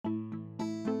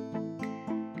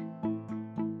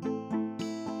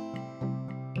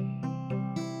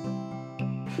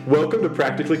Welcome to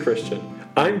Practically Christian.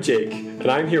 I'm Jake,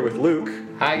 and I'm here with Luke.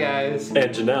 Hi, guys.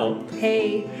 And Janelle.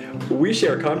 Hey. We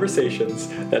share conversations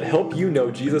that help you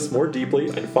know Jesus more deeply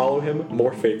and follow him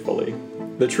more faithfully.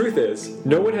 The truth is,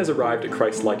 no one has arrived at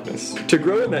Christ's likeness. To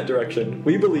grow in that direction,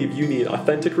 we believe you need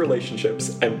authentic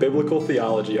relationships and biblical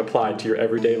theology applied to your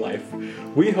everyday life.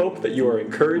 We hope that you are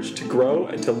encouraged to grow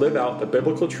and to live out the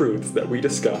biblical truths that we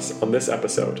discuss on this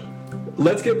episode.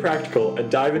 Let's get practical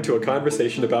and dive into a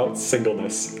conversation about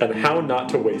singleness and how not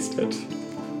to waste it.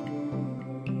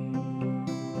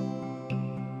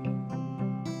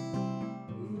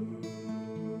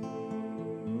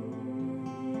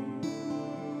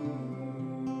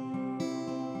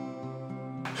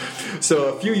 So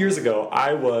a few years ago,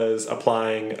 I was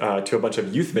applying to a bunch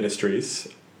of youth ministries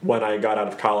when I got out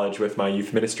of college with my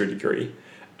youth ministry degree.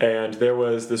 And there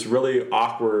was this really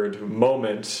awkward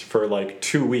moment for like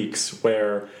 2 weeks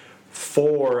where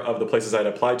 4 of the places I'd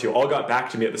applied to all got back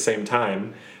to me at the same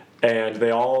time. And they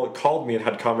all called me and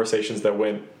had conversations that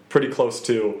went pretty close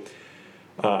to,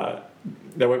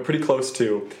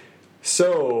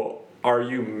 so are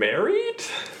you married?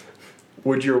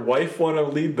 Would your wife want to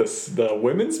lead the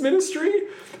women's ministry?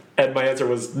 And my answer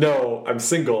was, no, I'm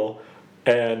single.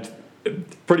 And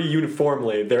pretty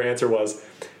uniformly, their answer was,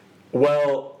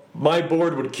 well, my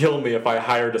board would kill me if I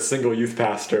hired a single youth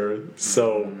pastor,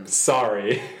 so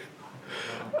sorry.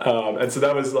 And so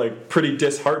that was like pretty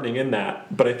disheartening in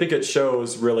that. But I think it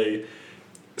shows really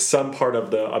some part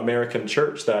of the American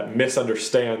church that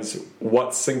misunderstands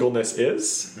what singleness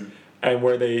is and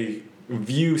where they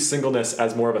view singleness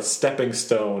as more of a stepping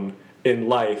stone in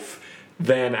life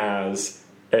than as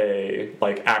a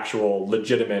like actual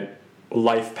legitimate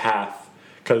life path.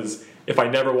 Because if I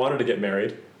never wanted to get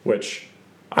married, which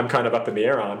I'm kind of up in the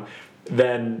air on,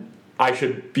 then I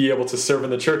should be able to serve in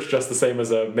the church just the same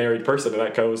as a married person, and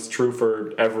that goes true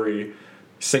for every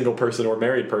single person or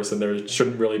married person. There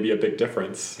shouldn't really be a big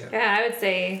difference. Yeah, I would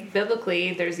say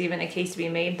biblically there's even a case to be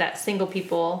made that single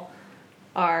people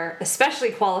are especially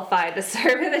qualified to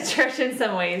serve in the church in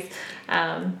some ways,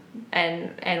 and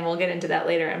we'll get into that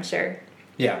later, I'm sure.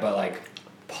 Yeah, but like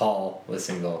Paul was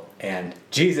single and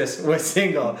Jesus was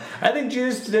single. I think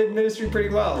Jesus did ministry pretty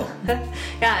well.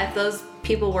 Yeah, if those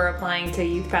people were applying to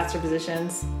youth pastor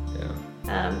positions,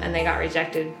 and they got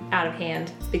rejected out of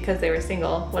hand because they were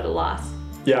single, what a loss.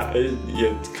 Yeah,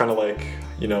 it's kind of like,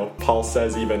 Paul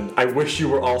says even, I wish you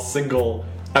were all single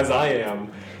as I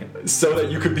am, so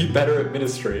that you could be better at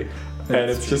ministry. And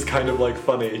it's just kind of like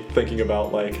funny thinking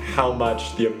about like how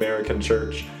much the American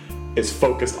church is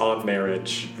focused on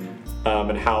marriage,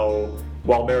 and how,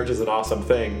 while marriage is an awesome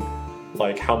thing,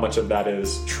 like how much of that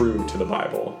is true to the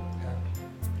Bible.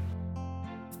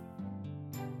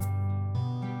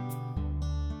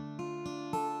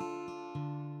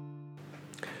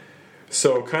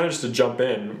 So kind of just to jump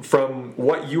in, from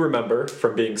what you remember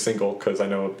from being single, because I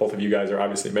know both of you guys are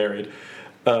obviously married.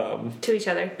 To each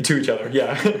other. To each other,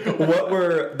 yeah. What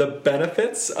were the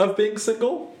benefits of being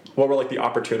single? What were like the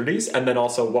opportunities? And then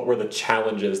also what were the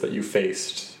challenges that you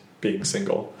faced being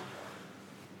single?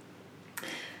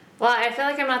 Well, I feel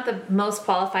like I'm not the most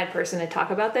qualified person to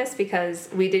talk about this because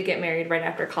we did get married right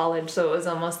after college, so it was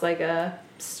almost like a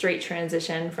straight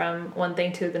transition from one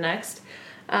thing to the next.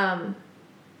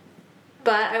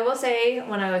 But I will say,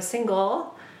 when I was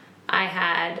single, I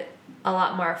had a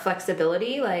lot more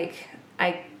flexibility. Like,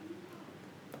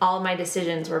 all of my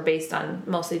decisions were based on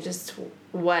mostly just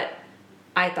what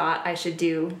I thought I should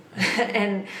do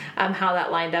and how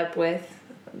that lined up with,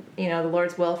 the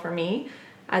Lord's will for me,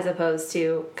 as opposed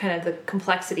to kind of the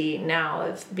complexity now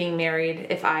of being married.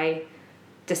 If I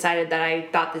decided that I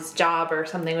thought this job or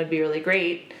something would be really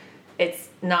great, it's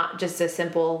not just a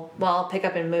simple, well, pick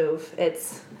up and move.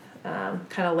 It's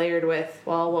kind of layered with,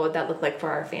 well, what would that look like for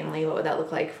our family? What would that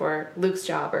look like for Luke's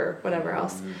job or whatever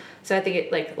else? So I think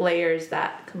it like layers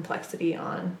that complexity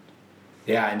on.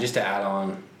 Yeah, and just to add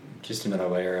on just another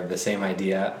layer of the same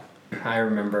idea, I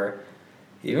remember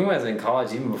even when I was in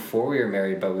college, even before we were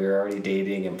married, but we were already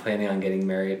dating and planning on getting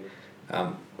married,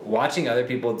 watching other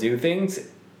people do things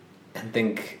and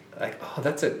think like, oh,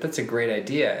 that's a great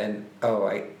idea, and oh,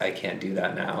 I can't do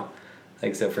that now.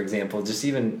 Like, so for example, just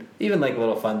even like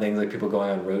little fun things like people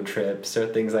going on road trips or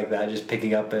things like that, just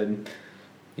picking up and,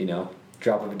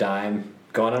 drop of a dime,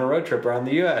 going on a road trip around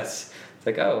the U.S. It's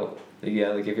like, oh, yeah,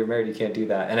 like if you're married, you can't do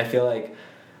that. And I feel like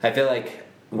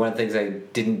one of the things I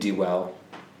didn't do well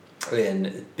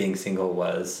in being single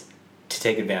was to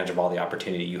take advantage of all the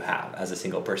opportunity you have as a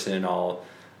single person and all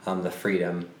the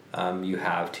freedom you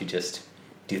have to just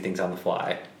do things on the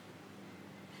fly.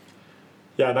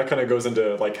 Yeah, and that kind of goes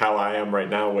into like how I am right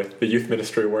now with the youth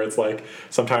ministry, where it's like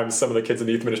sometimes some of the kids in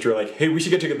the youth ministry are like, "Hey, we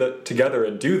should get together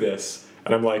and do this,"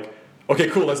 and I'm like, "Okay,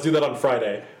 cool, let's do that on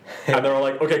Friday," and they're all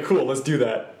like, "Okay, cool, let's do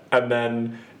that," and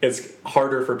then it's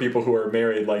harder for people who are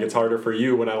married. Like it's harder for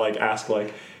you when I like ask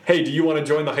like, "Hey, do you want to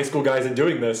join the high school guys in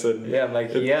doing this?" And Yeah, I'm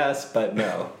like, yes, but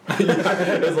no.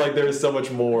 it's like there's so much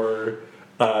more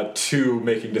to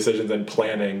making decisions and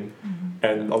planning,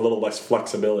 and a little less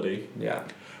flexibility. Yeah.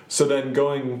 So then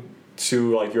going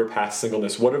to like your past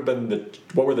singleness, what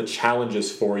were the challenges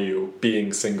for you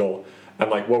being single, and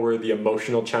like what were the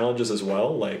emotional challenges as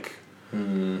well? Like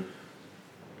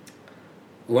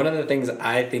one of the things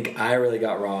I think I really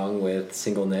got wrong with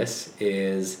singleness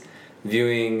is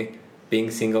viewing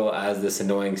being single as this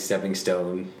annoying stepping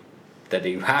stone that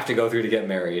you have to go through to get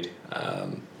married.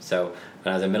 So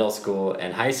when I was in middle school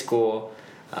and high school,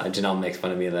 Janelle makes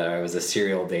fun of me that I was a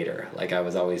serial dater. Like I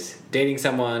was always dating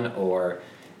someone or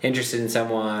interested in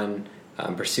someone,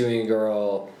 pursuing a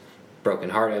girl,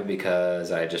 brokenhearted because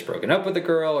I had just broken up with a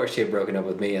girl or she had broken up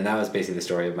with me, and that was basically the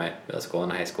story of my middle school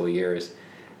and high school years.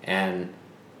 And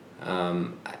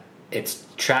it's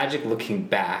tragic looking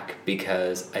back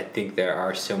because I think there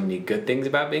are so many good things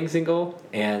about being single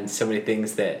and so many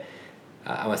things that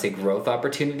I want to say growth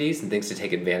opportunities and things to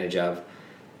take advantage of.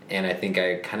 And I think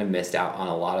I kind of missed out on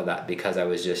a lot of that because I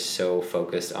was just so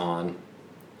focused on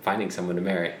finding someone to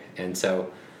marry. And so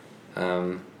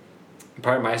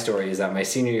part of my story is that my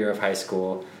senior year of high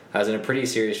school, I was in a pretty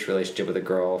serious relationship with a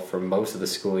girl for most of the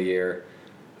school year.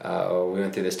 We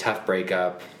went through this tough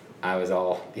breakup. I was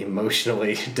all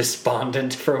emotionally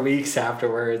despondent for weeks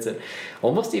afterwards and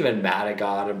almost even mad at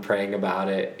God and praying about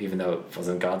it, even though it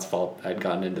wasn't God's fault. I'd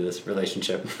gotten into this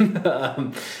relationship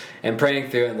and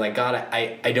praying through it and like, God,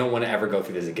 I don't want to ever go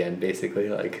through this again, basically.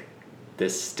 Like,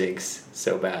 this stinks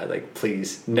so bad. Like,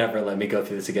 please never let me go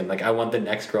through this again. Like, I want the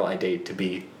next girl I date to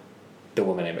be the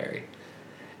woman I marry.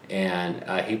 And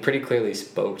he pretty clearly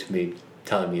spoke to me,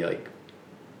 telling me, like,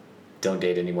 don't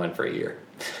date anyone for a year,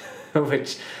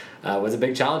 which was a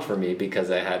big challenge for me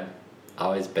because I had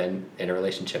always been in a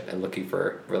relationship and looking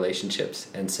for relationships.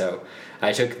 And so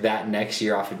I took that next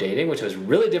year off of dating, which was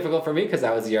really difficult for me because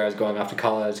that was the year I was going off to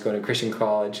college, going to Christian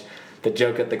college. The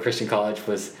joke at the Christian college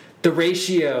was the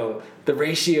ratio. The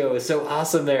ratio is so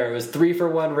awesome there. It was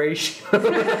 3-for-1 ratio.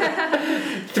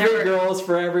 3 girls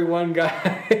for every 1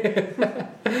 guy.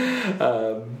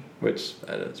 Which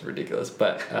I know is ridiculous.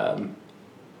 But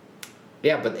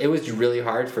yeah, but it was really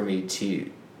hard for me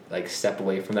to like step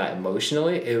away from that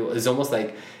emotionally. It was almost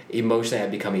like emotionally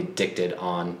I'd become addicted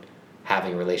on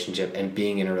having a relationship and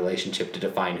being in a relationship to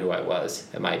define who I was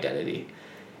and my identity.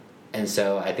 And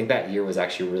so I think that year was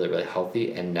actually really, really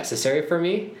healthy and necessary for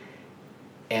me.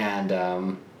 And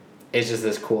it's just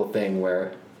this cool thing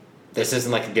where this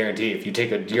isn't like a guarantee. If you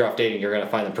take a year off dating, you're going to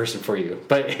find the person for you.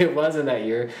 But it was in that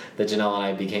year that Janelle and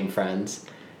I became friends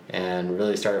and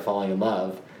really started falling in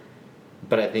love.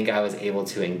 But I think I was able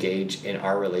to engage in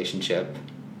our relationship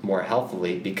more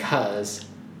healthily because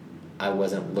I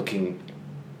wasn't looking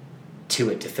to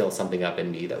it to fill something up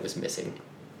in me that was missing.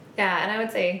 Yeah, and I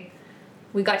would say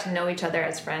we got to know each other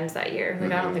as friends that year.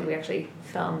 Like, I don't think we actually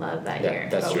fell in love that year.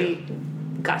 That's true.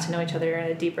 We got to know each other at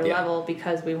a deeper level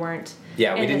because we weren't.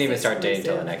 Yeah, we didn't even start dating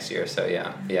until the next year. So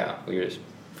yeah, we were just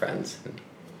friends.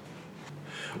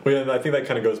 Well, yeah, I think that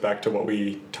kind of goes back to what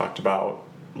we talked about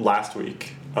last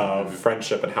week of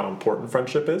friendship and how important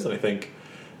friendship is. And I think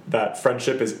that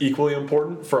friendship is equally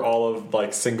important for all of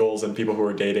like singles and people who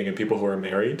are dating and people who are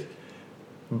married.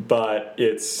 But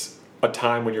it's a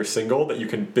time when you're single that you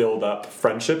can build up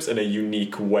friendships in a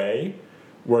unique way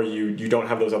where you don't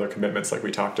have those other commitments like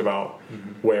we talked about,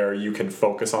 where you can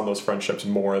focus on those friendships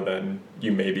more than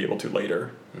you may be able to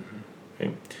later.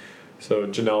 Okay. So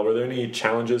Janelle, were there any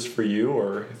challenges for you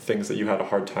or things that you had a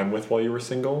hard time with while you were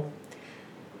single?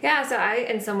 Yeah, so I,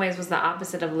 in some ways, was the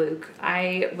opposite of Luke.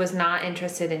 I was not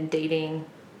interested in dating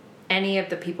any of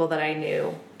the people that I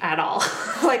knew at all,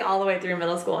 like all the way through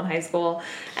middle school and high school.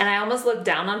 And I almost looked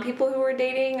down on people who were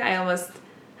dating. I almost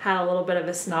had a little bit of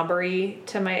a snobbery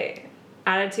to my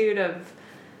attitude of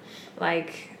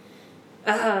like,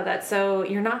 that's so,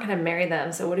 you're not going to marry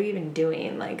them, so what are you even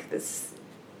doing? Like this,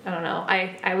 I don't know.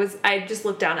 I just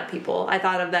looked down at people. I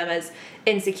thought of them as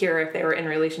insecure if they were in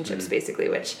relationships, basically,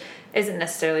 which isn't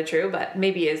necessarily true, but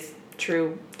maybe is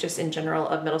true just in general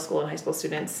of middle school and high school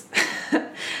students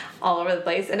all over the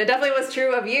place. And it definitely was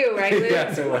true of you, right, Luke?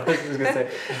 Yeah, so I was going to say,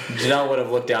 Janelle would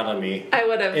have looked down on me. I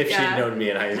would have, if she'd known me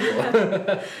in high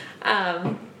school.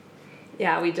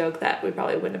 Yeah, we joke that we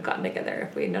probably wouldn't have gotten together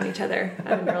if we had known each other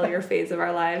at an earlier phase of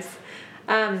our lives.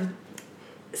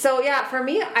 So yeah, for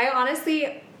me,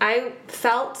 I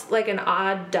felt like an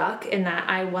odd duck in that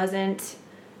I wasn't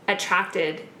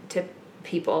attracted to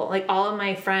people. Like all of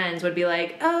my friends would be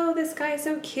like, "Oh, this guy's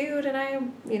so cute," and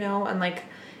and like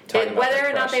whether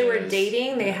or not they were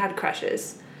dating, they had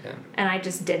crushes, and I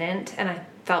just didn't, and I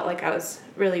felt like I was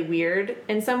really weird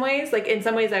in some ways. Like in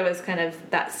some ways, I was kind of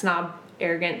that snob,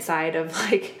 arrogant side of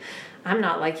like, I'm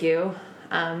not like you.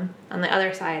 On the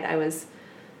other side, I was,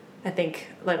 I think,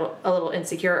 like a little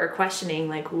insecure or questioning,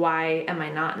 like, why am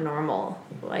I not normal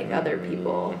like other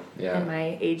people in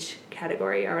my age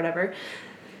category or whatever.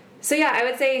 So yeah, I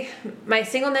would say my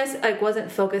singleness like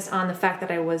wasn't focused on the fact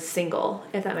that I was single,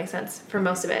 if that makes sense, for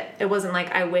most of it. It wasn't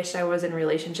like I wished I was in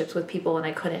relationships with people and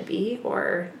I couldn't be,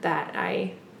 or that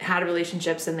I had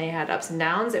relationships and they had ups and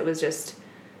downs. It was just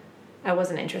I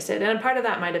wasn't interested. And part of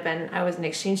that might have been I was an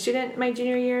exchange student my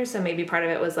junior year, so maybe part of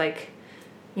it was like,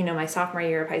 my sophomore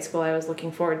year of high school, I was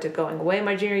looking forward to going away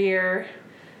my junior year,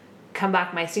 come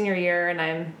back my senior year, and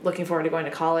I'm looking forward to going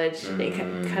to college,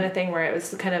 kind of thing, where it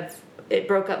was it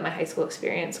broke up my high school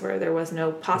experience, where there was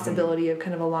no possibility of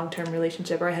kind of a long-term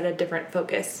relationship, or I had a different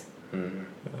focus.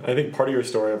 I think part of your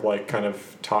story of like kind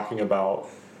of talking about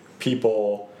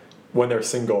people when they're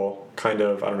single, kind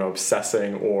of, I don't know,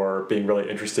 obsessing or being really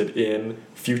interested in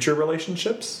future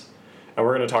relationships. And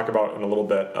we're going to talk about in a little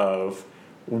bit of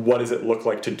what does it look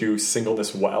like to do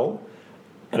singleness well.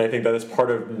 And I think that is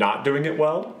part of not doing it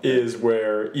well is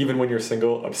where even when you're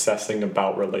single, obsessing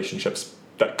about relationships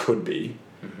that could be.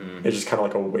 It's just kind of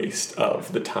like a waste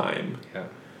of the time.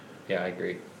 Yeah, I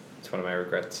agree. It's one of my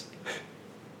regrets.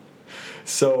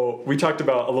 So we talked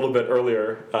about a little bit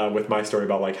earlier with my story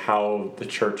about like how the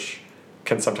church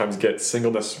can sometimes get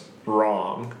singleness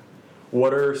wrong.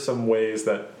 What are some ways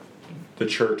that the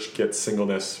church gets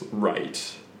singleness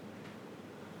right?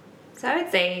 So I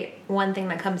would say one thing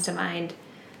that comes to mind,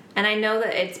 and I know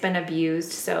that it's been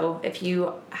abused, so if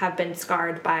you have been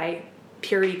scarred by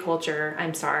purity culture,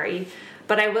 I'm sorry.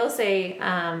 But I will say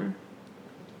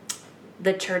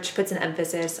the church puts an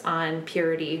emphasis on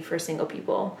purity for single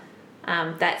people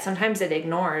that sometimes it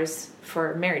ignores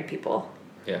for married people.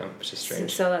 Yeah, which is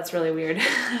strange. So that's really weird.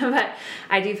 But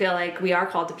I do feel like we are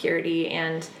called to purity,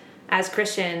 and as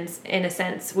Christians, in a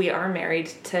sense, we are married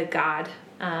to God.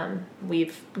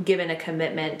 We've given a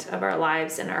commitment of our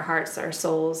lives and our hearts, our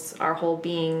souls, our whole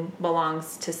being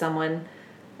belongs to someone,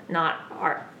 it's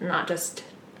not just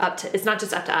up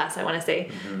to us, I want to say.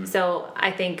 So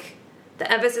I think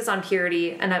the emphasis on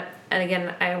purity, and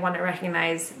again, I want to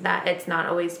recognize that it's not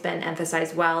always been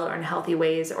emphasized well or in healthy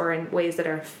ways or in ways that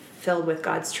are filled with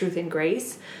God's truth and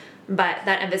grace. But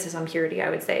that emphasis on purity,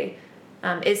 I would say,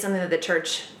 is something that the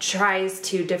church tries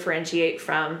to differentiate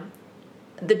from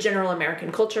the general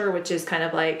American culture, which is kind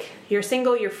of like, you're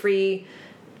single, you're free,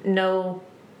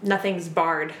 nothing's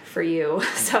barred for you.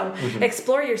 So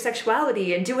explore your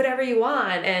sexuality and do whatever you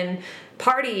want and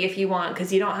party if you want,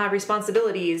 because you don't have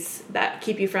responsibilities that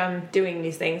keep you from doing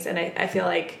these things. And I feel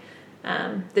like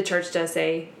the church does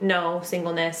say, no,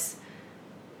 singleness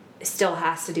still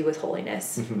has to do with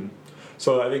holiness.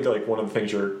 So I think like one of the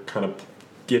things you're kind of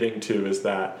getting to is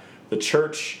that the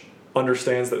church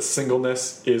understands that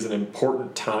singleness is an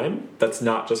important time that's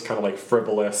not just kind of like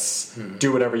frivolous,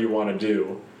 do whatever you want to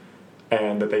do,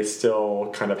 and that they still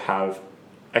kind of have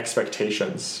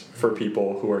expectations for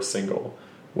people who are single,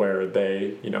 where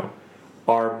they,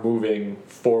 are moving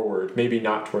forward, maybe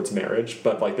not towards marriage,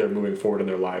 but like they're moving forward in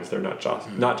their lives. They're not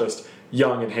just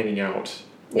young and hanging out.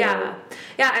 Yeah,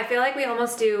 I feel like we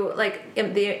almost do, like,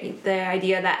 the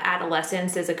idea that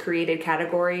adolescence is a created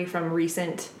category from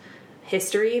recent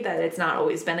history, that it's not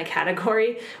always been a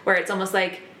category, where it's almost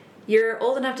like you're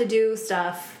old enough to do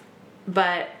stuff,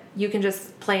 but you can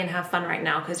just play and have fun right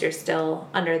now because you're still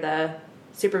under the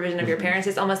supervision of your parents.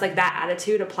 It's almost like that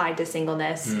attitude applied to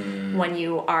singleness when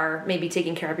you are maybe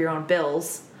taking care of your own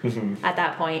bills at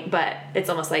that point, but it's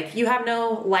almost like you have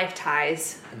no life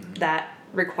ties that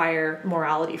require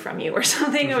morality from you or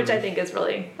something, which I think is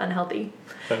really unhealthy.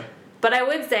 Okay. But I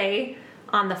would say,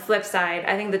 on the flip side,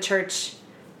 I think the church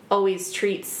always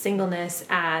treats singleness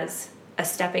as a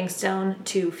stepping stone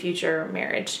to future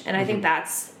marriage. And I think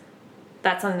that's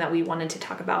something that we wanted to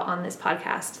talk about on this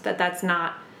podcast, that's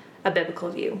not a biblical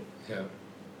view. Yeah.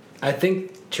 I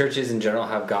think churches in general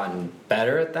have gotten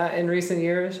better at that in recent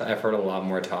years. I've heard a lot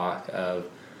more talk of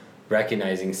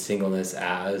recognizing singleness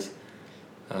as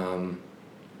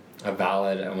a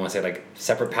valid, I want to say, like,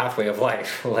 separate pathway of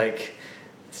life. Like,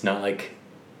 it's not like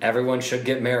everyone should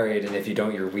get married, and if you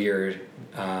don't, you're weird.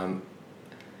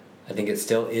 I think it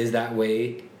still is that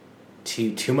way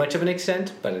to too much of an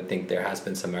extent, but I think there has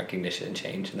been some recognition and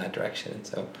change in that direction.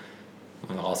 So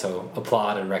and also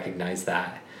applaud and recognize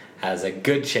that as a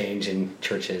good change in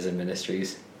churches and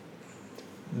ministries.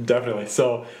 Definitely.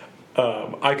 So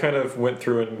I kind of went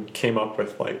through and came up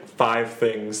with like 5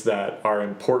 things that are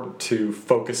important to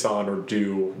focus on or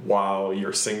do while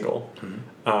you're single.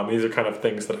 These are kind of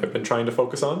things that I've been trying to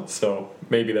focus on, so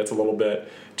maybe that's a little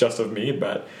bit just of me,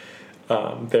 but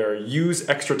they're use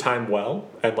extra time well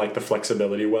and like the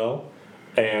flexibility well,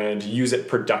 and use it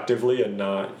productively and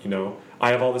not, I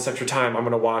have all this extra time, I'm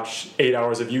going to watch 8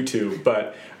 hours of YouTube,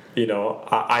 but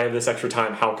I have this extra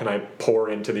time, how can I pour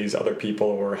into these other people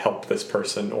or help this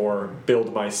person or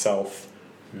build myself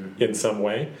in some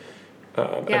way?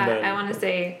 I want to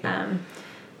say,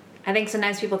 I think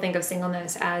sometimes people think of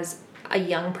singleness as a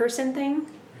young person thing,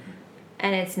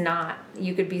 and it's not.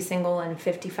 You could be single and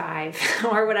 55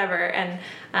 or whatever. And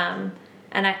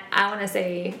I want to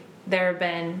say there have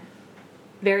been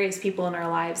various people in our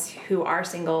lives who are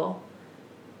single,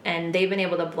 and they've been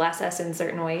able to bless us in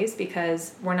certain ways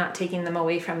because we're not taking them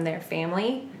away from their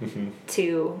family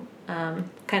to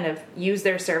kind of use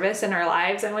their service in our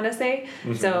lives, I want to say.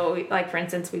 So, like, for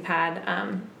instance, we've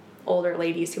had older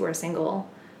ladies who are single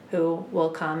who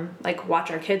will come, like,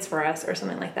 watch our kids for us or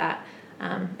something like that.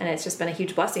 And it's just been a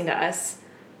huge blessing to us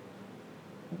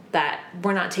that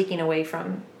we're not taking away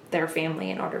from their family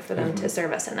in order for them to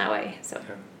serve us in that way. So,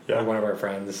 One of our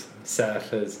friends,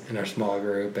 Seth, is in our small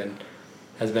group and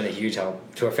has been a huge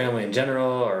help to our family in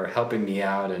general, or helping me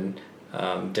out in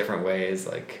different ways,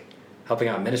 like helping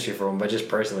out ministry for him, but just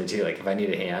personally too. Like if I need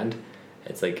a hand,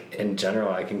 it's like in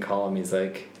general I can call him. He's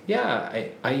like, yeah,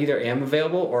 I either am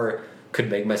available or could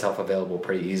make myself available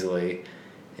pretty easily.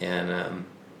 And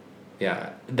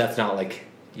that's not like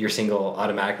you're single,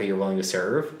 automatically you're willing to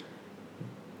serve.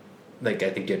 Like I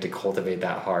think you have to cultivate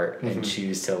that heart and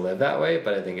choose to live that way.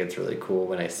 But I think it's really cool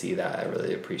when I see that. I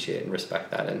really appreciate and respect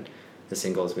that in the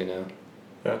singles we know.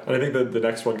 Yeah, and I think the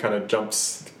next one kind of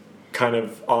jumps kind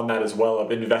of on that as well,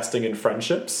 of investing in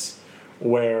friendships,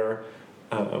 where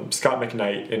Scott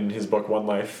McKnight in his book One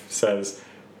Life says,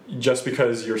 just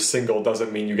because you're single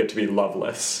doesn't mean you get to be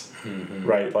loveless,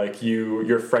 right? Like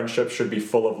your friendship should be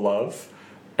full of love,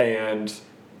 and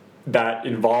that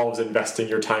involves investing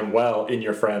your time well in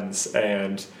your friends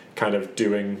and kind of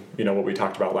doing, what we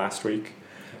talked about last week.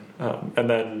 And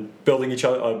then building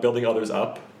others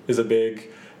up is a big,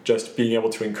 just being able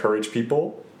to encourage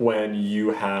people when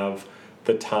you have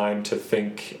the time to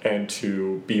think and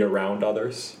to be around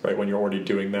others, right? When you're already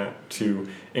doing that, to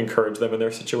encourage them in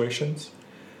their situations.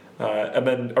 And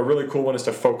then a really cool one is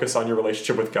to focus on your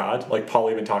relationship with God. Like Paul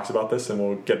even talks about this, and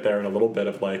we'll get there in a little bit,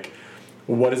 of like,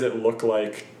 what does it look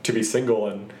like to be single?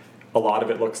 And a lot of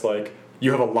it looks like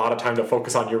you have a lot of time to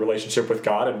focus on your relationship with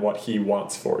God and what He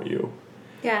wants for you.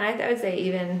 Yeah, and I would say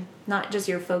even not just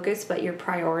your focus, but your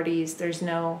priorities. There's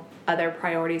no other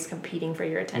priorities competing for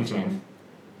your attention.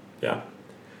 Yeah.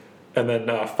 And then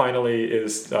finally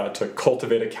is to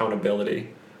cultivate accountability,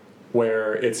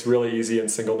 where it's really easy in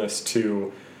singleness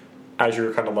to, as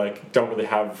you're kind of like, don't really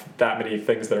have that many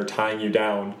things that are tying you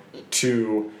down,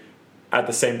 to at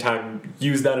the same time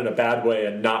use that in a bad way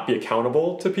and not be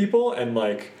accountable to people, and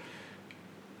like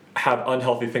have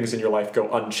unhealthy things in your life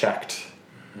go unchecked.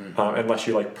 Unless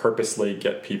you like purposely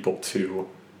get people to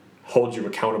hold you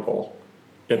accountable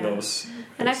in those.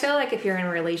 And I feel like if you're in a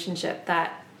relationship,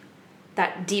 that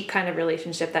deep kind of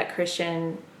relationship, that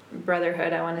Christian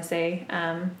brotherhood, I want to say,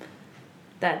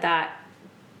 that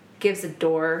gives a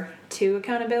door to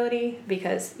accountability,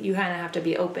 because you kind of have to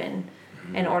be open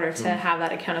in order to have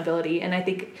that accountability. And I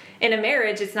think in a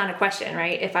marriage, it's not a question,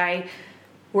 right? If I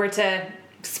were to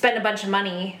spend a bunch of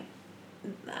money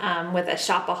with a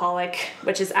shopaholic,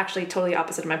 which is actually totally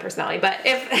opposite of my personality, but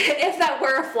if that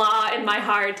were a flaw in my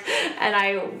heart and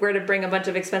I were to bring a bunch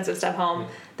of expensive stuff home,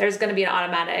 there's going to be an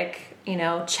automatic,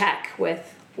 check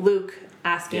with Luke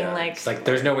asking, it's like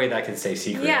there's no way that can stay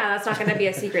secret. Yeah, that's not going to be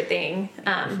a secret thing.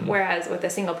 Whereas with a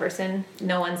single person,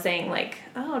 no one's saying like,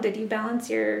 oh, did you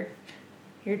balance your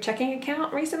checking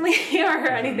account recently or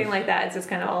anything like that. It's just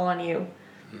kind of all on you.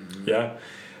 Yeah.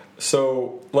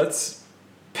 So let's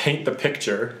paint the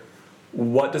picture.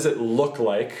 What does it look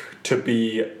like to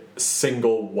be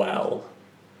single well?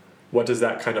 What does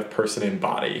that kind of person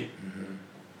embody?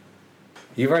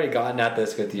 You've already gotten at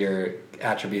this with your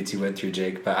attributes you went through,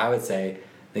 Jake, but I would say,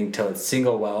 I think till it's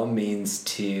single well means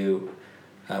to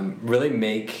really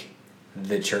make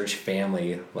the church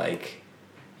family like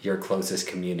your closest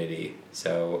community.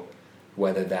 So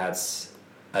whether that's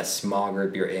a small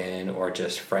group you're in, or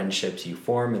just friendships you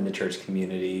form in the church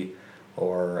community,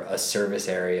 or a service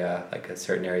area, like a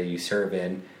certain area you serve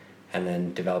in, and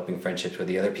then developing friendships with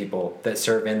the other people that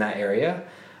serve in that area,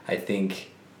 I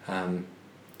think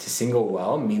to single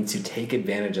well means to take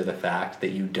advantage of the fact that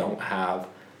you don't have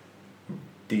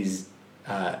these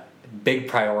big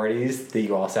priorities that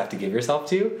you also have to give yourself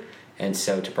to, and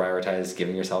so to prioritize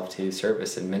giving yourself to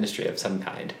service and ministry of some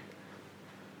kind.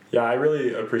 Yeah, I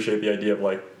really appreciate the idea of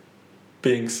like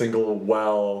being single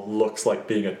well looks like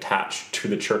being attached to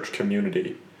the church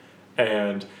community,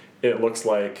 and it looks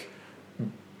like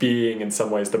being in some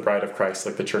ways the bride of Christ,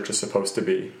 like the church is supposed to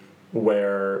be,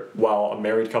 where while a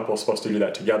married couple is supposed to do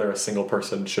that together, a single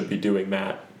person should be doing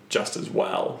that just as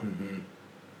well. Mm-hmm.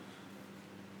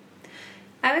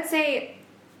 I would say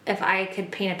if I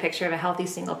could paint a picture of a healthy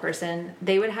single person,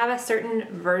 they would have a certain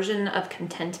version of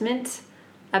contentment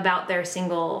about their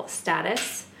single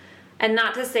status. And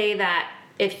not to say that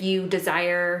if you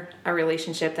desire a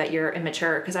relationship that you're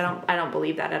immature, because I don't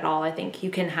believe that at all. I think you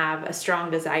can have a strong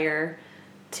desire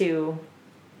to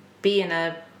be in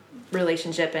a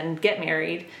relationship and get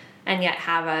married and yet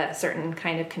have a certain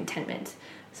kind of contentment.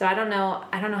 So I don't know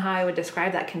how I would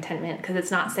describe that contentment, because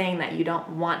it's not saying that you don't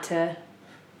want to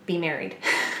be married.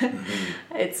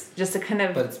 Mm-hmm. It's just a kind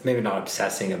of... But it's maybe not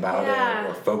obsessing about it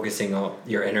or focusing on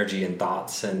your energy and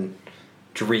thoughts and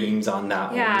dreams on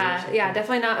that. Yeah,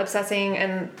 definitely not obsessing,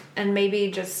 and maybe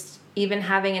just even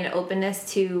having an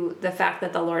openness to the fact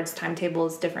that the Lord's timetable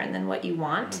is different than what you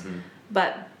want, mm-hmm.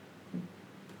 but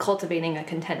cultivating a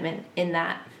contentment in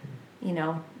that,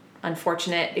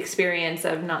 unfortunate experience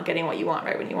of not getting what you want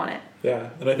right when you want it. Yeah,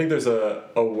 and I think there's a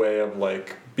way of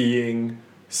like being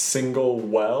single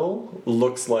well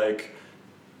looks like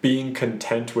being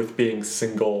content with being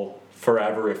single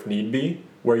forever if need be,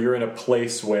 where you're in a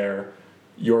place where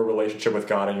your relationship with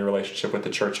God and your relationship with the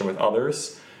church and with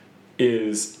others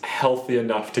is healthy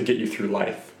enough to get you through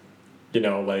life.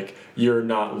 Like you're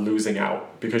not losing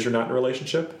out because you're not in a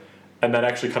relationship. And that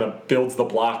actually kind of builds the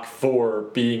block for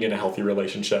being in a healthy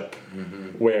relationship, mm-hmm.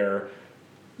 where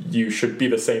you should be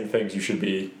the same things. You should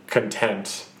be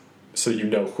content so that you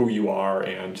know who you are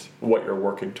and what you're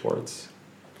working towards.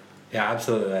 Yeah,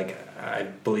 absolutely. Like I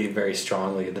believe very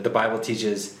strongly that the Bible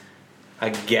teaches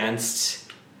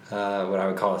against what I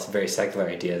would call a very secular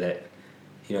idea that,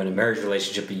 in a marriage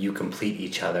relationship, you complete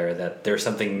each other, that there's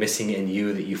something missing in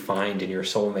you that you find in your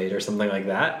soulmate or something like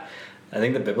that. I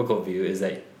think the biblical view is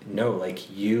that, no,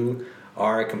 like you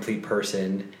are a complete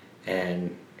person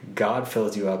and God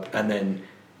fills you up, and then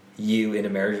you in a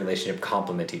marriage relationship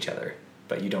complement each other,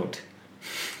 but you don't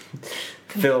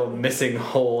fill missing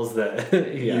holes that...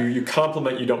 You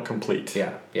complement, you don't complete.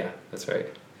 Yeah, that's right.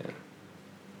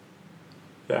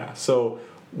 Yeah, so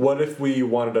what if we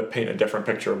wanted to paint a different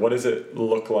picture? What does it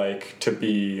look like to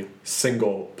be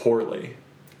single poorly?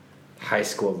 High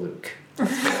school Luke.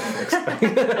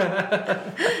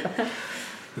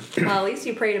 Well, at least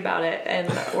you prayed about it and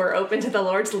we're open to the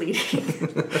Lord's leading.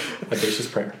 Audacious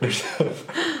prayer.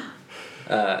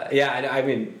 I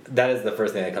mean, that is the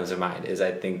first thing that comes to mind, is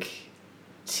I think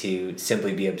to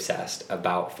simply be obsessed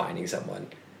about finding someone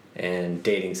and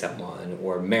dating someone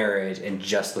or marriage and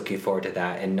just looking forward to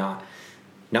that and not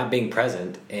being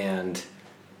present and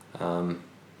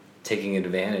taking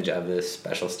advantage of this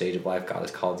special stage of life God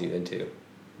has called you into.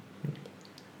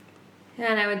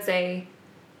 And I would say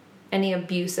any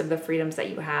abuse of the freedoms that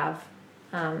you have,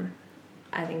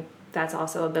 I think that's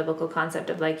also a biblical concept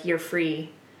of like you're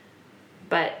free,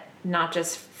 but not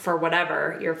just for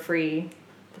whatever. You're free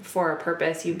for a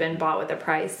purpose. You've been bought with a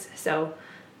price. So,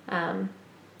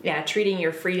 treating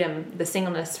your freedom, the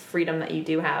singleness freedom that you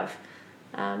do have,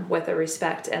 with a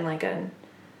respect and like a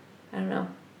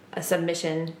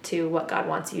submission to what God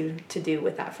wants you to do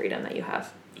with that freedom that you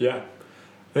have. Yeah.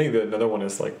 I think that another one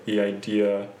is like the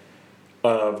idea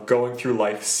of going through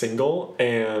life single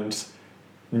and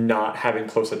not having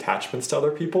close attachments to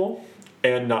other people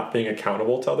and not being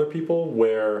accountable to other people,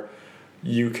 where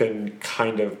you can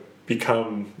kind of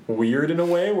become weird in a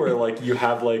way where like you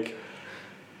have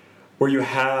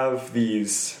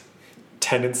these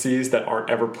tendencies that aren't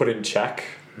ever put in check.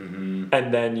 Mm-hmm.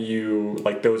 And then you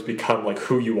like those become like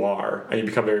who you are, and you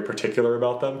become very particular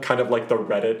about them, kind of like the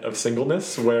Reddit of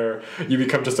singleness, where you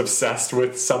become just obsessed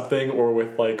with something or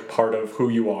with like part of who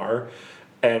you are.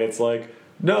 And it's like,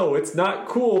 no, it's not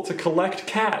cool to collect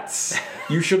cats.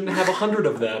 You shouldn't have 100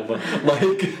 of them.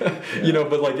 Like,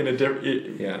 but like in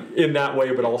in that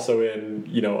way, but also in,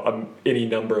 any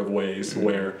number of ways, mm-hmm.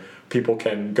 where people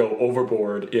can go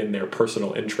overboard in their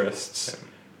personal interests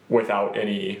without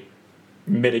any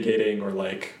mitigating or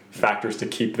like factors to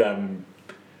keep them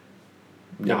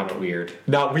not weird.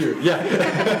 Not weird,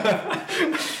 yeah.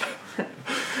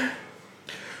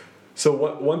 So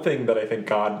one thing that I think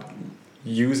God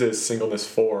uses singleness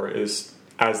for is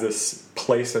as this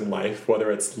place in life,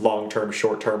 whether it's long-term,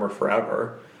 short-term, or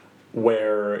forever,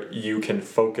 where you can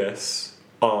focus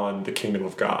on the kingdom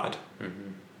of God,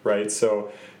 right?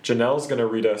 So Janelle's going to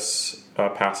read us a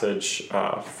passage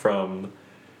from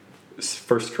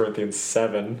 1 Corinthians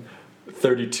 7,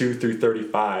 32 through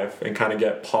 35, and kind of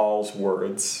get Paul's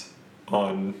words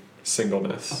on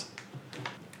singleness.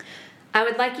 I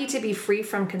would like you to be free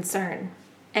from concern.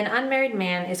 An unmarried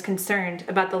man is concerned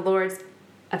about the Lord's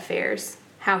affairs,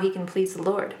 how he can please the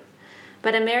Lord.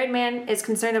 But a married man is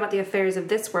concerned about the affairs of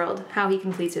this world, how he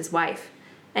can please his wife,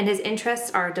 and his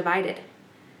interests are divided.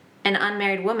 An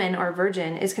unmarried woman or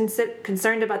virgin is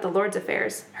concerned about the Lord's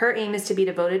affairs. Her aim is to be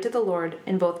devoted to the Lord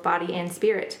in both body and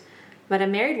spirit. But a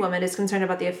married woman is concerned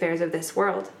about the affairs of this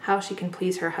world, how she can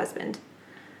please her husband.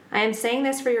 I am saying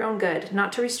this for your own good,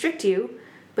 not to restrict you,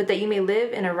 but that you may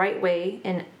live in a right way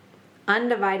in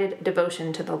undivided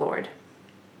devotion to the Lord.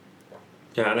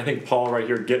 Yeah, and I think Paul right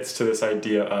here gets to this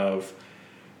idea of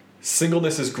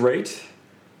singleness is great,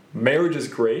 marriage is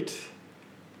great,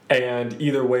 and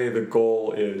either way the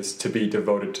goal is to be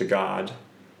devoted to God,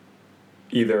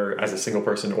 either as a single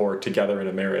person or together in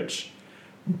a marriage.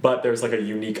 But there's like a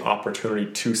unique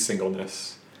opportunity to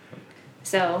singleness.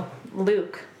 So,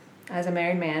 Luke, as a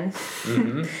married man,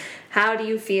 how do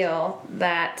you feel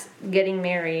that getting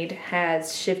married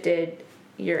has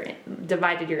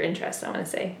divided your interests, I want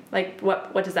to say? Like,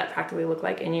 what does that practically look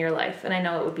like in your life? And I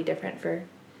know it would be different for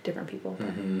different people.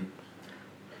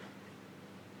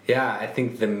 Yeah, I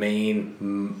think the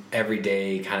main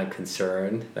everyday kind of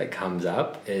concern that comes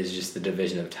up is just the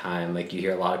division of time. Like, you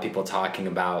hear a lot of people talking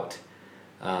about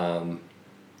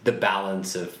the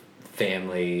balance of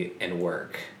family and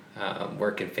work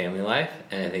and family life.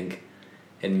 And I think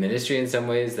in ministry in some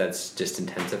ways that's just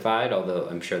intensified, although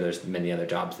I'm sure there's many other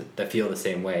jobs that feel the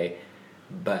same way.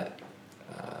 But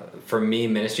for me,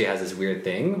 ministry has this weird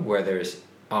thing where there's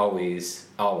always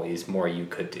more you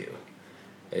could do.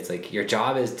 It's like your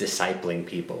job is discipling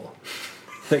people.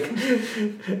 Like,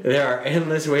 there are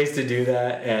endless ways to do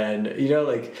that, and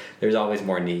like, there's always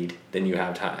more need than you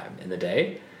have time in the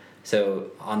day.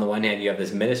 So on the one hand, you have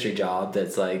this ministry job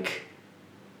that's like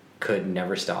could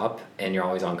never stop, and you're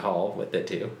always on call with it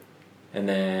too. And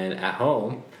then at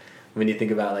home, when you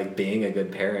think about like being a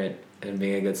good parent and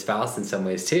being a good spouse in some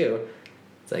ways too,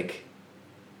 it's like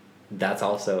that's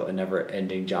also a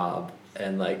never-ending job.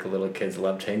 And like little kids'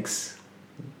 love tanks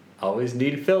always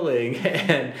need filling,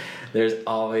 and there's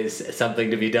always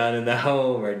something to be done in the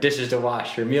home, or dishes to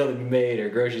wash, or meal to be made, or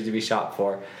groceries to be shopped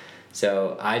for.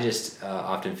 So I just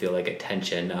often feel like a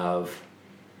tension of,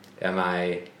 am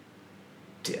I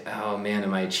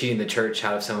cheating the church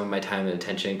out of some of my time and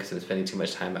attention because I'm spending too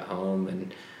much time at home?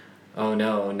 And oh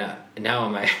no, now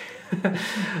am I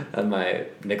am I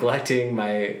neglecting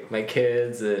my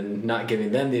kids and not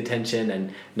giving them the attention?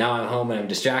 And now I'm home and I'm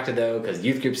distracted though because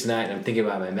youth group's tonight and I'm thinking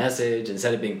about my message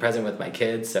instead of being present with my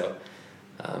kids. So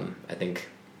I think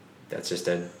that's just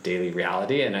a daily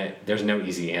reality, and there's no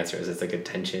easy answers. It's like a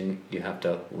tension you have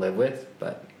to live with,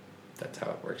 but that's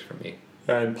how it works for me.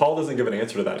 And Paul doesn't give an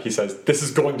answer to that. He says, this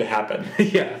is going to happen.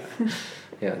 Yeah,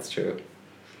 that's true.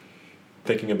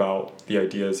 Thinking about the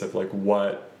ideas of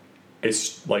what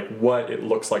it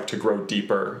looks like to grow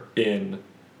deeper in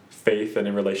faith and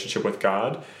in relationship with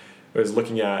God, I was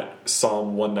looking at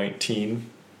Psalm 119,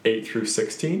 8 through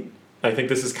 16. I think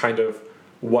this is kind of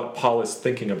what Paul is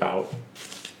thinking about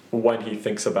when he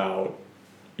thinks about,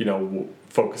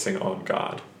 focusing on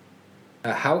God.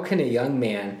 How can a young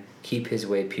man keep his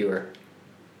way pure?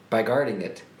 By guarding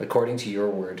it, according to your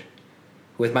word.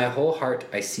 With my whole heart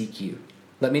I seek you.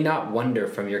 Let me not wander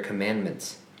from your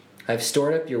commandments. I have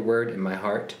stored up your word in my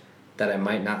heart, that I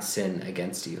might not sin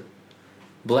against you.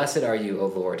 Blessed are you, O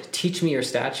Lord. Teach me your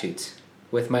statutes.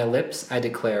 With my lips I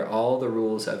declare all the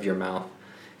rules of your mouth.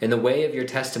 In the way of your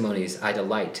testimonies I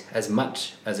delight, as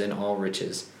much as in all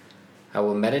riches. I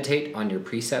will meditate on your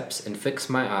precepts and fix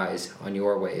my eyes on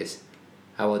your ways.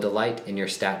 I will delight in your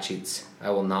statutes.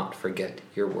 I will not forget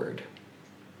your word.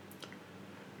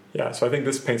 Yeah, so I think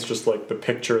this paints just like the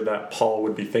picture that Paul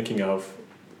would be thinking of.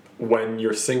 When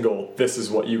you're single, this is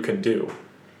what you can do.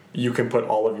 You can put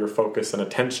all of your focus and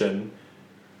attention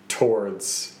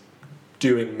towards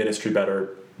doing ministry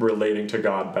better, relating to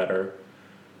God better,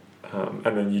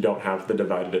 and then you don't have the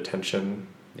divided attention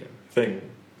thing.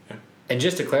 Yeah. And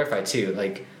just to clarify too,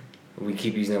 like, we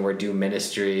keep using the word do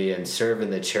ministry and serve in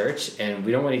the church, and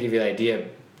we don't want to give you the idea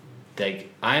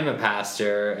like I'm a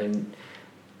pastor, and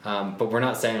but we're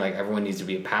not saying like everyone needs to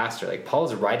be a pastor. Like,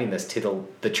 Paul's writing this to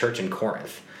the church in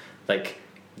Corinth. Like,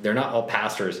 they're not all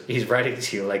pastors. He's writing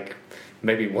to like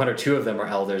maybe one or two of them are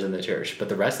elders in the church, but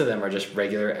the rest of them are just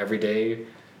regular everyday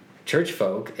church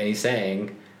folk. And he's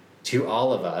saying to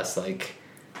all of us, like,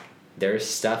 there's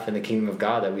stuff in the kingdom of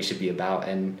God that we should be about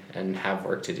and have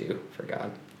work to do for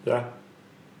God. Yeah.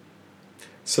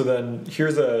 So then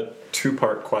here's a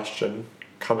two-part question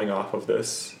coming off of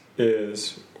this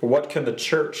is, what can the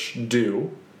church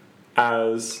do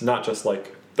as not just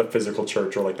like the physical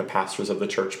church or like the pastors of the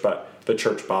church, but the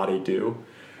church body do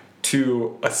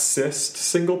to assist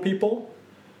single people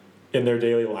in their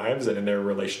daily lives and in their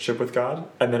relationship with God?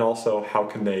 And then also, how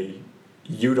can they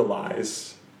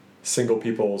utilize single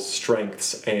people's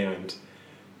strengths and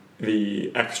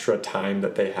the extra time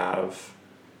that they have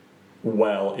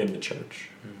well in the church?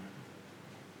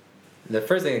 The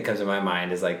first thing that comes to my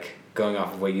mind is like going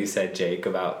off of what you said, Jake,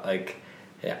 about like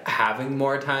having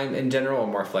more time in general, or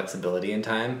more flexibility in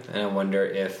time. And I wonder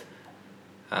if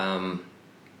it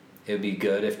would be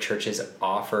good if churches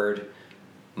offered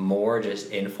more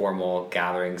just informal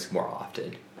gatherings more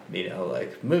often. You know,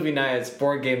 like movie nights,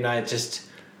 board game nights, just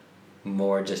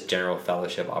more just general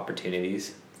fellowship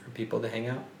opportunities for people to hang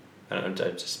out. I don't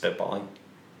know, just spitballing.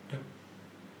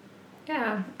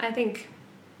 Yeah, I think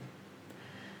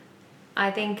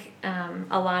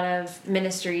a lot of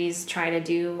ministries try to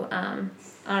do, I don't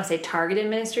want to say targeted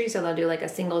ministry, so they'll do like a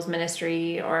singles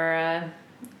ministry or a,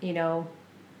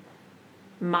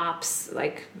 MOPS,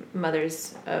 like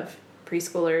mothers of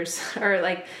preschoolers, or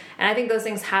like, and I think those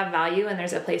things have value and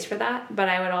there's a place for that. But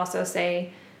I would also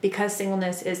say, because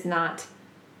singleness is not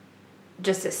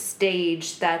just a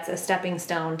stage that's a stepping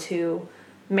stone to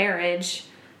marriage,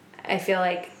 I feel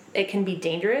like it can be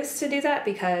dangerous to do that,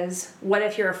 because what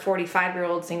if you're a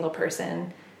 45-year-old single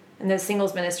person and the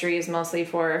singles ministry is mostly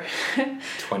for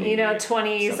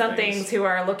 20 somethings who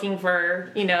are looking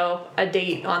for, a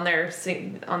date on their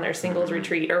singles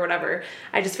retreat or whatever.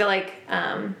 I just feel like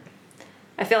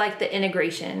the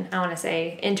integration, I want to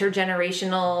say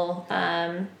intergenerational,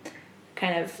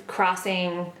 kind of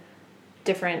crossing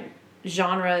different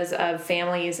genres of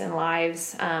families and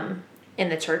lives, in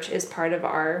the church is part of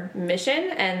our mission,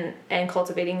 and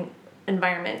cultivating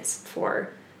environments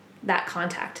for that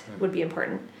contact would be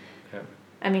important. Yeah.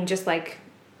 I mean, just like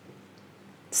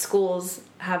schools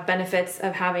have benefits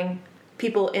of having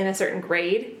people in a certain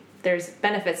grade, there's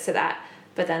benefits to that,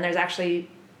 but then there's actually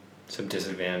some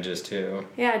disadvantages too.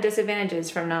 Yeah, disadvantages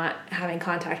from not having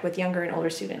contact with younger and older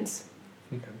students.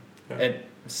 Okay. Yeah. And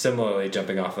similarly,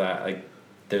 jumping off of that, like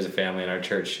there's a family in our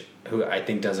church who I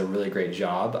think does a really great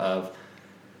job of,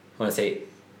 I want to say,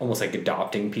 almost like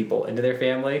adopting people into their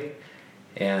family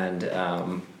and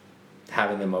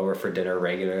having them over for dinner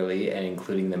regularly and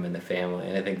including them in the family.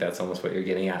 And I think that's almost what you're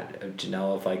getting at,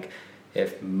 Janelle, of like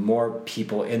if more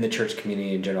people in the church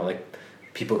community in general, like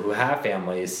people who have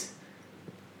families,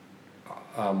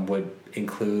 would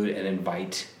include and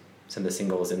invite some of the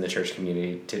singles in the church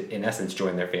community to, in essence,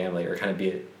 join their family or kind of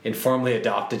be informally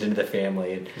adopted into the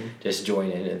family and just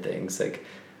join in things. Like,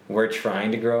 we're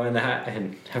trying to grow in that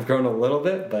and have grown a little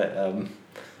bit, but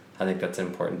I think that's an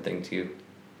important thing too.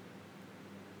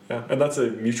 Yeah, and that's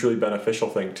a mutually beneficial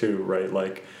thing too, right?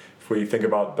 Like, if we think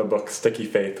about the book Sticky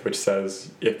Faith, which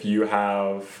says if you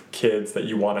have kids that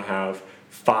you want to have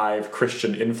 5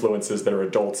 Christian influences that are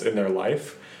adults in their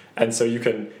life, and so you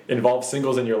can involve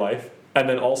singles in your life, and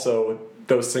then also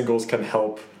those singles can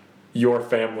help your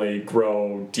family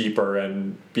grow deeper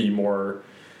and be more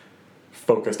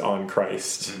focused on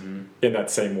Christ in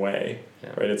that same way,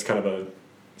 right? It's kind of a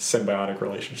symbiotic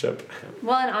relationship.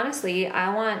 Well, and honestly,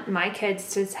 I want my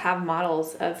kids to have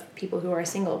models of people who are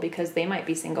single, because they might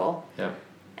be single. Yeah.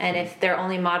 And if their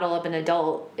only model of an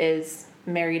adult is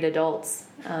married adults,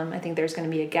 I think there's going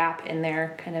to be a gap in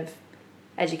their kind of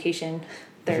education,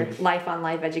 their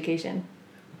life-on-life education.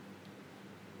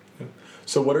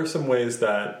 So what are some ways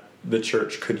that the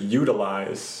church could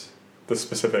utilize the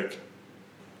specific,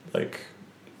 the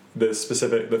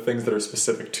things that are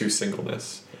specific to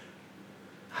singleness?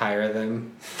 Hire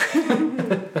them.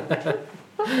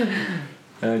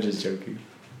 I'm just joking.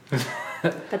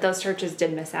 But those churches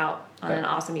did miss out on an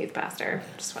awesome youth pastor.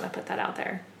 Just want to put that out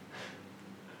there.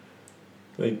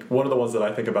 Like, one of the ones that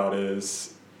I think about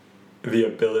is the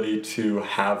ability to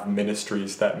have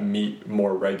ministries that meet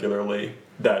more regularly,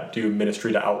 that do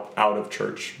ministry to out of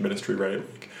church ministry, right?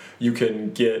 Like, you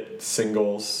can get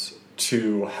singles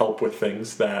to help with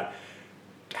things that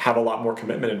have a lot more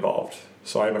commitment involved.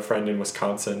 So I have a friend in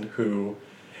Wisconsin who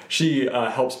she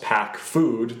helps pack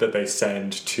food that they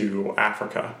send to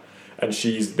Africa, and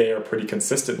she's there pretty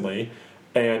consistently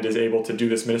and is able to do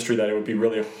this ministry that it would be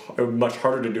really much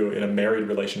harder to do in a married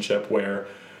relationship, where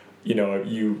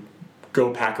you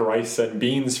go pack rice and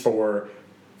beans for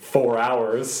 4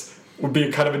 hours would be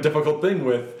kind of a difficult thing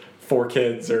with 4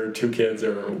 kids or 2 kids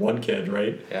or 1 kid,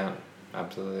 right? Yeah,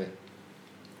 absolutely.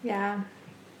 Yeah.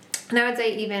 And I would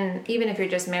say even if you're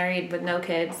just married with no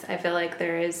kids, I feel like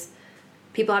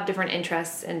people have different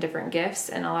interests and different gifts,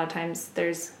 and a lot of times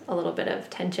there's a little bit of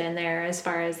tension there as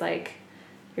far as like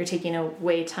you're taking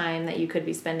away time that you could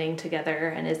be spending together,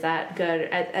 and is that good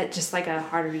at just like a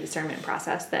harder discernment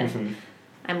process than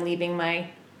I'm leaving my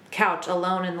couch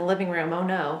alone in the living room, oh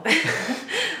no.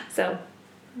 So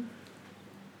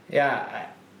yeah,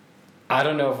 I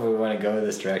don't know if we want to go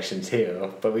this direction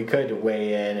too, but we could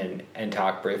weigh in and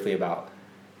talk briefly about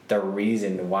the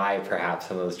reason why perhaps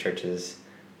some of those churches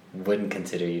wouldn't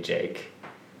consider you, Jake.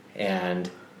 And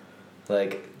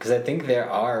like, because I think there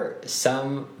are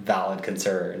some valid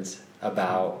concerns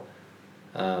about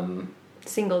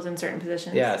singles in certain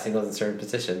positions. Yeah, singles in certain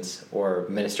positions, or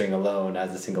ministering alone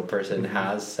as a single person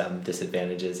has some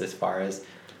disadvantages as far as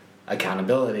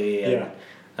accountability and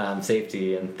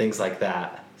safety and things like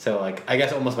that. So like, I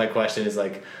guess almost my question is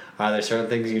like, are there certain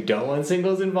things you don't want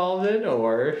singles involved in,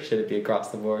 or should it be across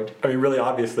the board? I mean, really,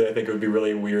 obviously, I think it would be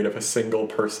really weird if a single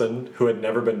person who had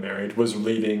never been married was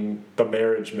leading the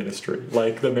marriage ministry,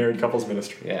 like the married couples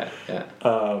ministry. Yeah.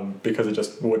 Because it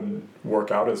just wouldn't work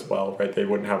out as well, right? They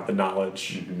wouldn't have the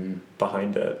knowledge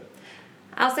behind it.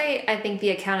 I'll say I think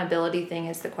the accountability thing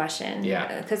is the question.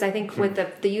 Yeah. Because I think with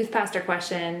the youth pastor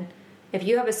question, if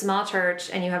you have a small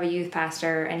church and you have a youth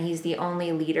pastor and he's the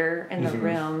only leader in the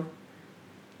room,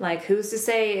 like, who's to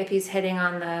say if he's hitting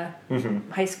on the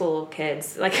high school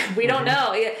kids? Like, we don't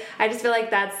know. I just feel like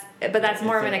that's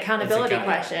more of an accountability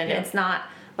question. Yeah. It's not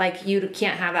like you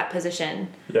can't have that position.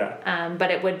 Yeah. But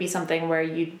it would be something where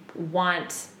you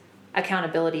want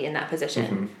accountability in that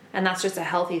position. And that's just a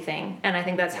healthy thing. And I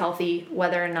think that's healthy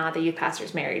whether or not the youth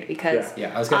pastor's married, because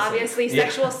obviously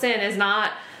sexual sin is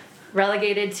not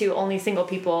relegated to only single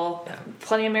people. Yeah.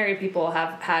 Plenty of married people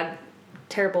have had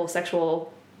terrible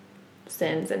sexual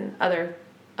sins and other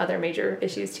major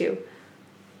issues too.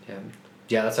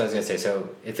 Yeah, that's what I was gonna say. So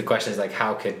if the question is like,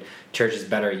 how could churches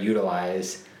better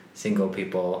utilize single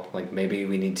people, like maybe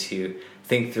we need to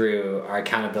think through our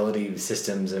accountability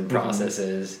systems and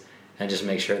processes and just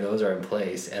make sure those are in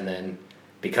place, and then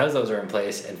because those are in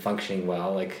place and functioning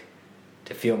well, like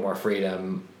to feel more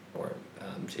freedom, or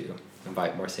to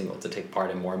invite more singles to take part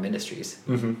in more ministries.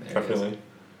 Definitely.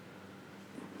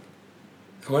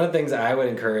 One of the things I would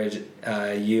encourage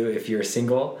you, if you're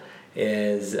single,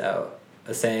 is a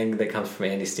saying that comes from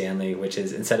Andy Stanley, which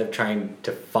is, instead of trying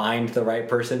to find the right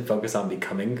person, focus on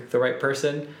becoming the right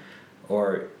person,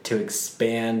 or to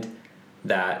expand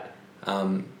that,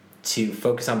 to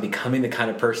focus on becoming the kind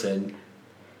of person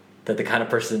that the kind of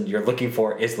person you're looking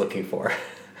for is looking for.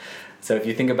 So if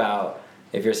you think about,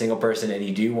 if you're a single person and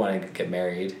you do want to get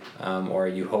married, or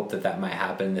you hope that might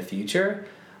happen in the future,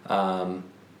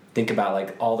 think about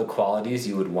like all the qualities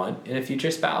you would want in a future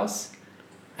spouse,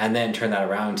 and then turn that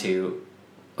around to,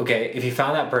 okay, if you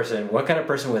found that person, what kind of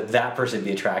person would that person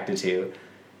be attracted to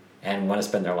and want to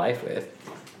spend their life with?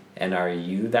 And are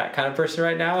you that kind of person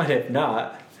right now? And if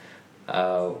not,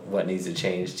 what needs to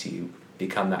change to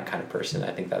become that kind of person?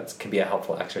 I think that can be a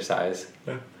helpful exercise.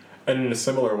 Yeah. And in a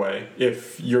similar way,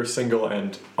 if you're single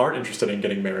and aren't interested in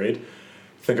getting married,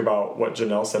 think about what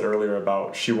Janelle said earlier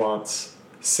about she wants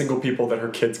single people that her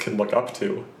kids can look up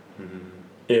to.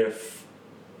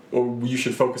 You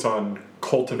should focus on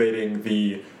cultivating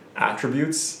the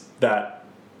attributes that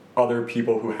other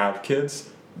people who have kids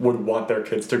would want their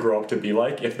kids to grow up to be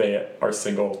like if they are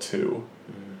single too.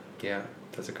 Yeah,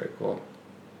 that's a great goal.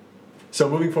 So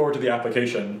moving forward to the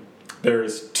application,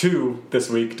 there's 2 this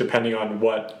week depending on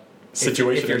what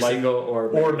situation if you're like, single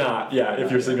or not. Yeah, if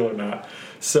you're single or not.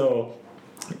 So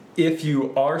if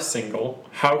you are single,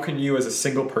 how can you as a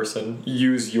single person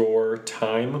use your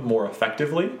time more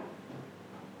effectively?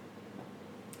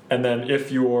 And then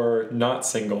if you're not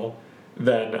single,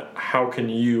 then how can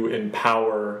you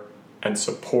empower and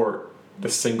support the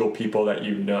single people that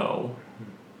you know?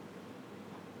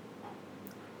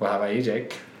 Well, how about you,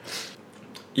 Jake?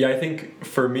 Yeah, I think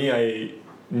for me, I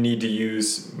need to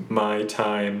use my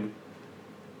time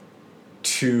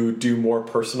to do more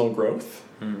personal growth,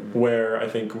 where I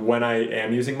think when I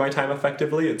am using my time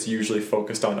effectively, it's usually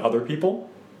focused on other people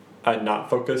and not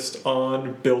focused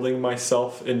on building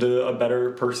myself into a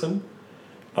better person,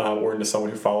 or into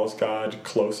someone who follows God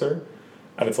closer.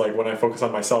 And it's like when I focus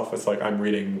on myself, it's like I'm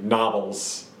reading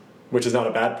novels, which is not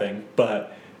a bad thing,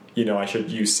 but I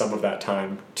should use some of that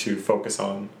time to focus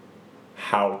on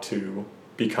how to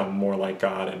become more like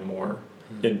God and more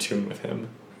in tune with Him.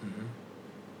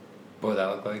 What would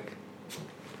that look like?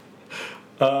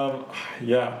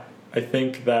 Yeah, I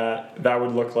think that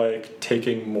would look like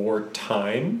taking more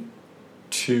time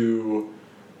to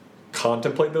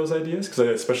contemplate those ideas, because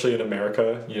especially in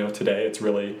America, today it's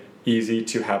really easy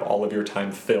to have all of your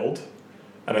time filled.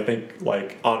 And I think,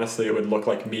 like, honestly, it would look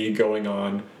like me going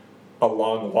on a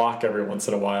long walk every once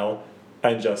in a while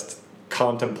and just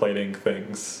contemplating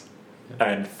things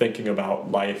and thinking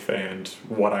about life and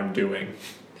what I'm doing.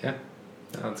 Yeah,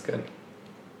 no, that's good.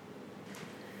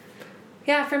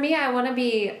 Yeah, for me, I want to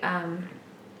be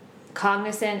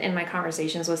cognizant in my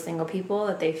conversations with single people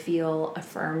that they feel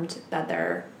affirmed, that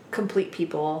they're complete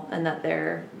people and that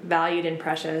they're valued and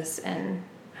precious, and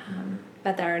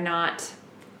that they're not,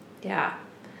 I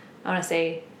want to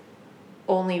say,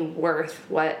 only worth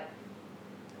what,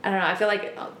 I don't know, I feel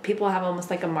like people have almost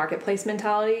like a marketplace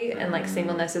mentality, and like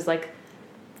singleness is like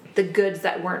the goods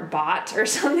that weren't bought or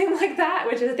something like that,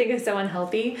 which I think is so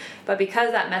unhealthy. But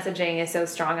because that messaging is so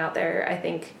strong out there, I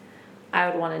think I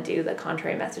would want to do the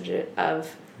contrary message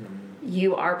of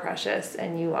you are precious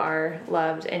and you are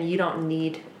loved and you don't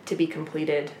need to be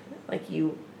completed. Like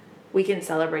we can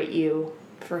celebrate you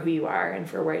for who you are and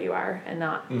for where you are, and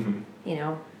not,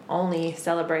 only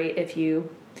celebrate if you,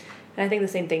 and I think the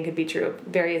same thing could be true of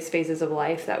various phases of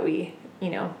life, that we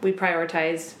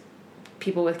prioritize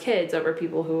people with kids over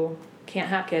people who can't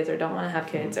have kids or don't want to have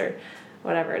kids or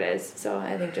whatever it is. So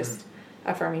I think just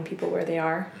affirming people where they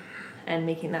are and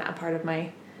making that a part of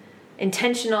my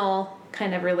intentional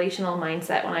kind of relational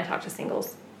mindset when I talk to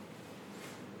singles.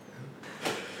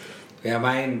 Yeah,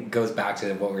 mine goes back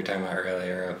to what we were talking about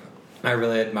earlier. I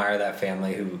really admire that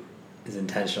family who is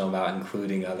intentional about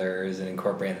including others and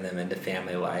incorporating them into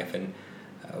family life. And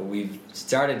we've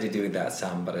started to do that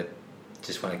some, but I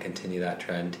just want to continue that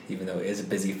trend. Even though it is a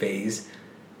busy phase,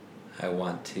 we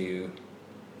want to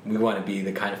be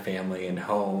the kind of family and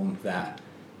home that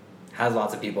has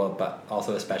lots of people, but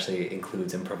also especially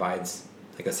includes and provides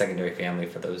like a secondary family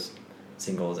for those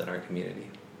singles in our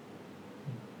community.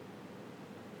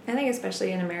 I think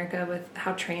especially in America with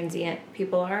how transient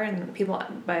people are, and people,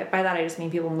 by that I just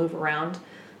mean people move around.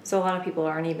 So a lot of people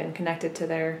aren't even connected to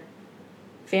their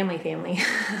family,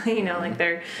 like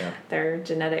their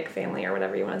genetic family or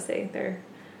whatever you want to say. Their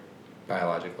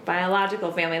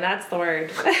biological family, that's the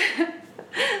word.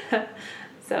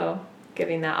 So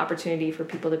giving that opportunity for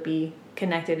people to be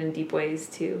connected in deep ways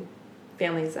to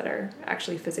families that are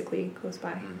actually physically close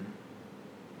by.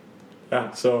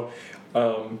 Yeah, so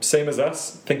same as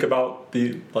us, think about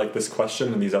this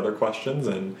question and these other questions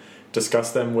and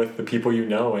discuss them with the people you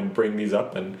know and bring these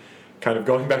up, and kind of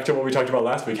going back to what we talked about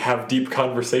last week, have deep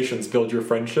conversations, build your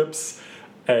friendships,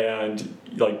 and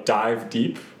dive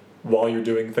deep while you're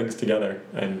doing things together,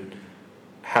 and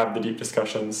have the deep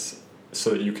discussions so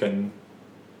that you can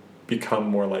become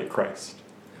more like Christ.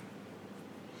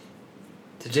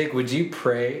 So Jake, would you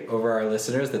pray over our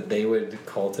listeners that they would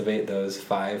cultivate those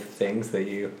 5 things that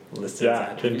you listed as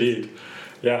attributes? Indeed.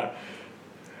 Yeah.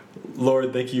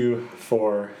 Lord, thank you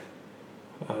for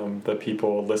the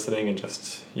people listening, and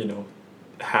just,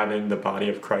 having the body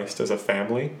of Christ as a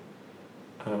family,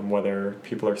 whether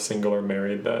people are single or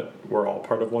married, that we're all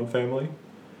part of one family.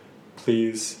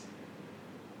 Please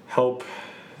help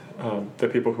the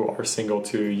people who are single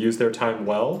to use their time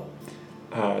well,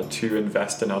 to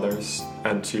invest in others,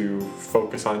 and to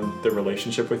focus on the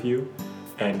relationship with you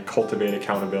and cultivate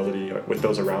accountability with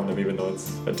those around them, even though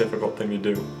it's a difficult thing to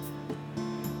do.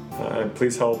 And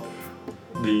please help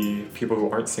the people who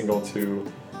aren't single to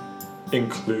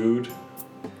include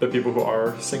the people who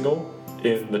are single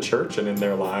in the church and in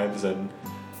their lives, and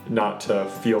not to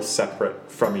feel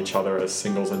separate from each other as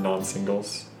singles and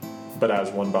non-singles, but as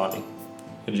one body.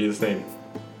 In Jesus' name,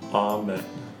 amen.